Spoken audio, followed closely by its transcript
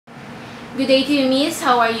Good day to you, Miss.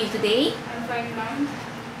 How are you today? I'm fine, ma'am.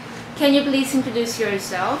 Can you please introduce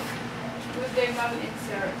yourself? Good day, ma'am and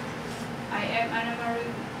sir. I am Ana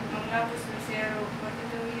Marie Manglapos Lucero,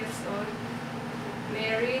 42 years old,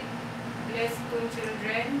 married, blessed 2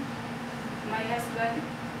 children. My husband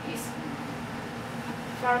is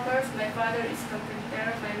farmer, my father is carpenter,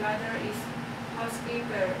 my mother is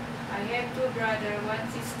housekeeper. I have 2 brothers,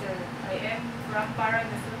 1 sister. I am from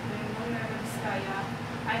Paragasut, Vizcaya.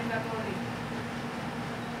 I'm Catholic.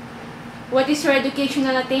 What is your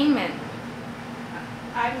educational attainment?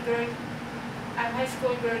 I'm high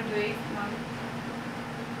school graduate, ma'am.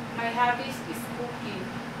 My hobbies is cooking.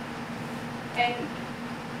 And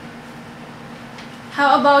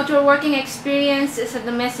How about your working experience as a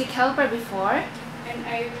domestic helper before?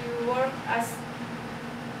 I work as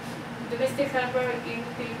domestic helper in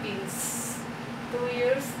Philippines. 2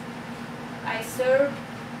 years. I served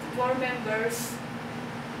 4 members,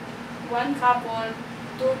 1 couple,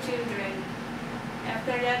 2 children.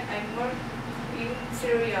 After that, I worked in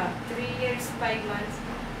Syria, 3 years, 5 months.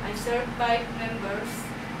 I served 5 members,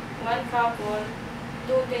 1 couple,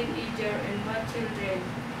 2 teenagers, and 1 children.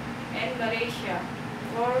 And Malaysia,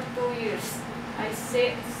 for 2 years. I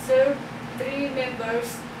served 3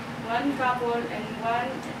 members, 1 couple, and 1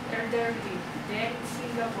 elderly. Then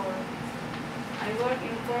Singapore. I worked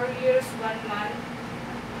in 4 years, 1 month.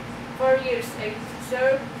 4 years, I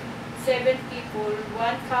served 7 people,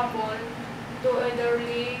 1 couple, 2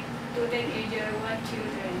 elderly, 2 teenagers, 1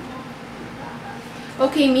 children.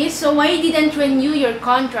 Okay, Miss. So why didn't renew your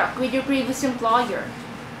contract with your previous employer?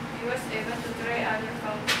 I was able to try other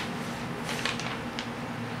companies.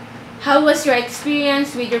 How was your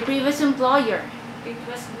experience with your previous employer? It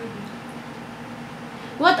was good.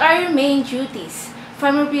 What are your main duties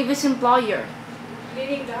from your previous employer?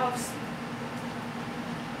 Cleaning the house.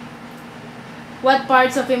 What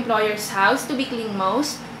parts of employer's house to be cleaned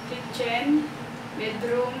most? Kitchen,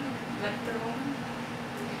 bedroom, bathroom,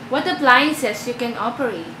 What appliances you can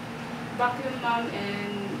operate? vacuum mom,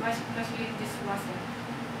 and machine dishwasher.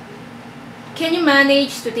 Can you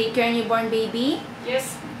manage to take care of newborn baby?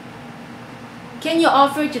 Yes, Can you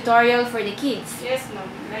offer tutorial for the kids? yes ma'am.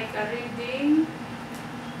 Like a reading,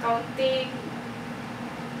 counting,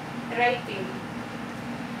 writing.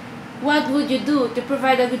 What would you do to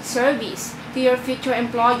provide a good service to your future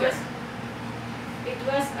employer? It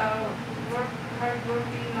was a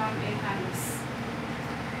hard-working mom and honest.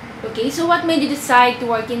 Okay, so what made you decide to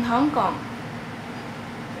work in Hong Kong?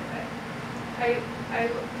 I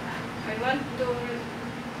want to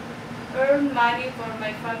earn money for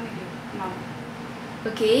my family, mom.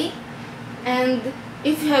 Okay, and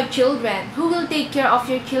if you have children, who will take care of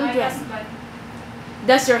your My children? husband.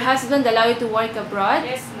 Does your husband allow you to work abroad?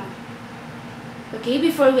 Yes, ma'am. Okay,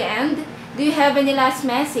 before we end, do you have any last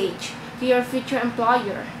message to your future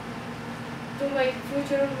employer? To my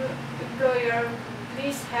future employer,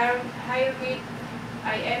 please hire me.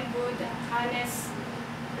 I am good, honest,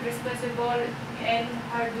 responsible, and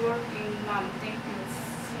hardworking, ma'am. Thank you.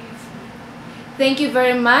 See you soon. Thank you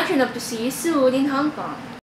very much and hope to see you soon in Hong Kong.